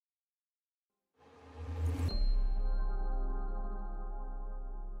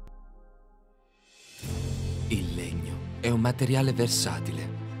un materiale versatile,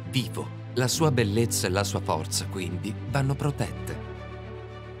 vivo. La sua bellezza e la sua forza, quindi, vanno protette.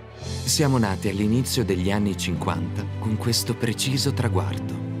 Siamo nati all'inizio degli anni 50 con questo preciso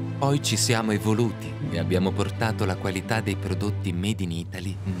traguardo. Poi ci siamo evoluti e abbiamo portato la qualità dei prodotti made in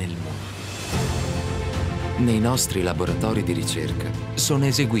Italy nel mondo. Nei nostri laboratori di ricerca sono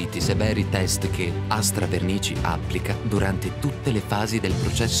eseguiti severi test che Astra Vernici applica durante tutte le fasi del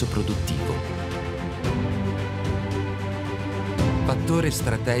processo produttivo. Fattore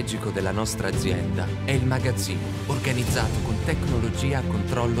strategico della nostra azienda è il magazzino, organizzato con tecnologia a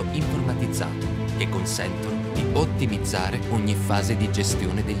controllo informatizzato, che consentono di ottimizzare ogni fase di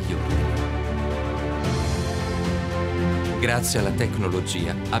gestione degli ordini. Grazie alla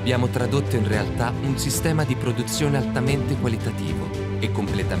tecnologia abbiamo tradotto in realtà un sistema di produzione altamente qualitativo e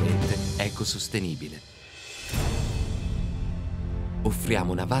completamente ecosostenibile.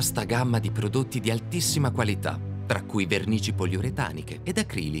 Offriamo una vasta gamma di prodotti di altissima qualità, tra cui vernici poliuretaniche ed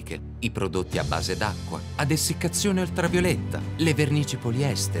acriliche, i prodotti a base d'acqua, ad essiccazione ultravioletta, le vernici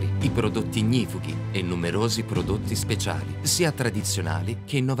poliesteri, i prodotti ignifughi e numerosi prodotti speciali, sia tradizionali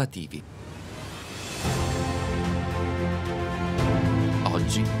che innovativi.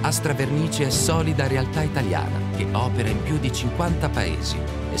 Oggi Astra Vernici è solida realtà italiana che opera in più di 50 paesi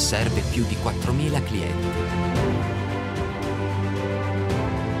e serve più di 4.000 clienti.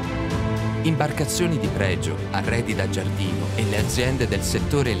 Imbarcazioni di pregio, arredi da giardino e le aziende del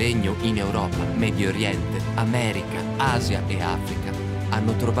settore legno in Europa, Medio Oriente, America, Asia e Africa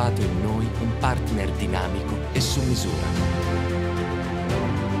hanno trovato in noi un partner dinamico e su misura.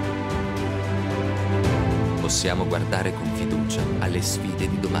 Possiamo guardare con fiducia alle sfide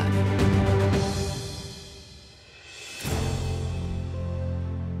di domani.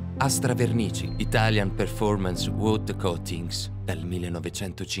 Astra Vernici, Italian Performance Wood Coatings, dal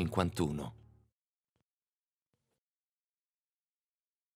 1951.